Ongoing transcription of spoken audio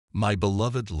My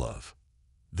beloved love,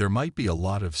 there might be a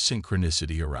lot of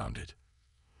synchronicity around it.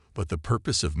 But the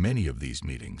purpose of many of these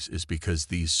meetings is because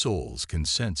these souls can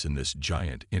sense in this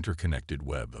giant interconnected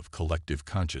web of collective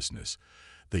consciousness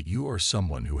that you are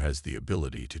someone who has the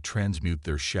ability to transmute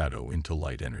their shadow into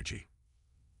light energy.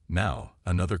 Now,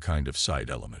 another kind of side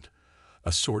element,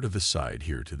 a sort of aside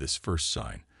here to this first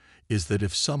sign, is that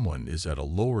if someone is at a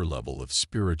lower level of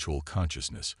spiritual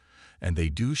consciousness and they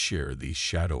do share these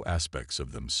shadow aspects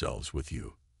of themselves with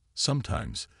you,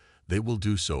 sometimes they will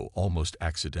do so almost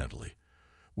accidentally,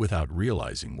 without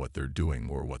realizing what they're doing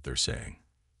or what they're saying.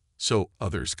 So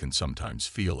others can sometimes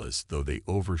feel as though they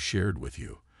overshared with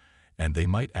you, and they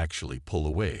might actually pull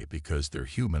away because their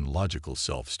human logical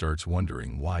self starts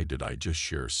wondering, why did I just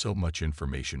share so much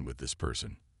information with this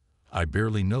person? I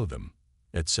barely know them,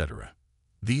 etc.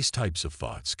 These types of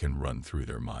thoughts can run through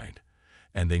their mind,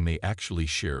 and they may actually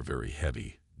share very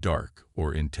heavy, dark,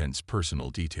 or intense personal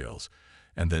details,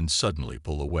 and then suddenly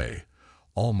pull away,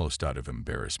 almost out of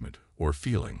embarrassment or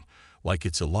feeling like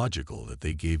it's illogical that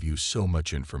they gave you so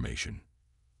much information.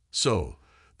 So,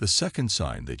 the second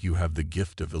sign that you have the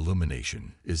gift of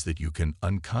illumination is that you can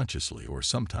unconsciously or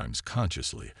sometimes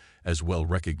consciously as well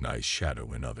recognize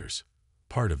shadow in others.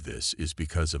 Part of this is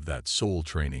because of that soul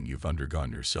training you've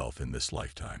undergone yourself in this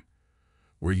lifetime,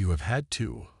 where you have had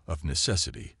to, of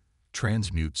necessity,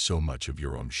 transmute so much of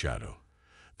your own shadow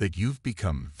that you've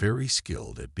become very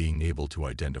skilled at being able to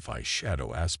identify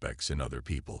shadow aspects in other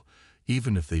people,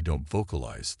 even if they don't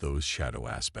vocalize those shadow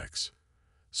aspects.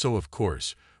 So, of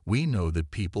course, we know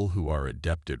that people who are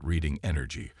adept at reading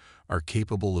energy are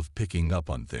capable of picking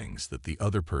up on things that the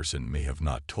other person may have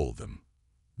not told them.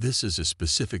 This is a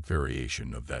specific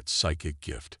variation of that psychic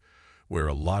gift, where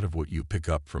a lot of what you pick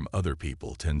up from other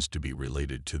people tends to be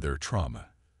related to their trauma,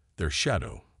 their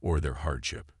shadow, or their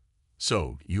hardship.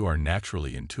 So, you are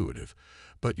naturally intuitive,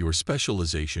 but your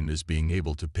specialization is being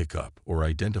able to pick up or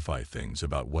identify things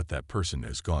about what that person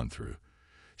has gone through,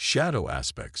 shadow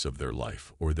aspects of their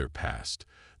life or their past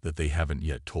that they haven't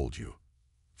yet told you.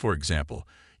 For example,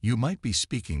 you might be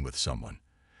speaking with someone,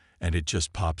 and it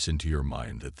just pops into your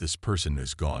mind that this person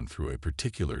has gone through a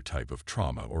particular type of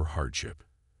trauma or hardship.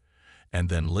 And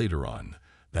then later on,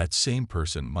 that same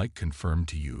person might confirm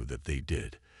to you that they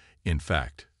did, in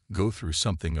fact, go through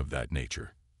something of that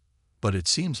nature. But it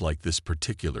seems like this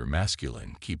particular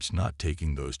masculine keeps not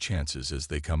taking those chances as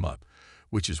they come up,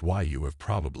 which is why you have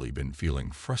probably been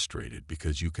feeling frustrated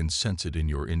because you can sense it in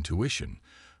your intuition,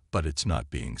 but it's not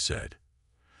being said.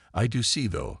 I do see,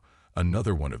 though,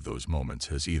 another one of those moments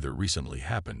has either recently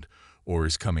happened or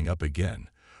is coming up again,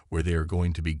 where they are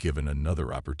going to be given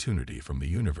another opportunity from the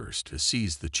universe to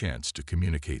seize the chance to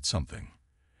communicate something.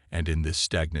 And in this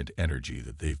stagnant energy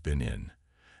that they've been in,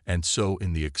 and so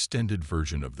in the extended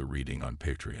version of the reading on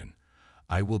Patreon,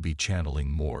 I will be channeling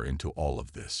more into all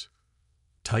of this.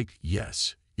 Type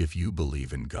yes if you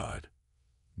believe in God.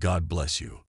 God bless you.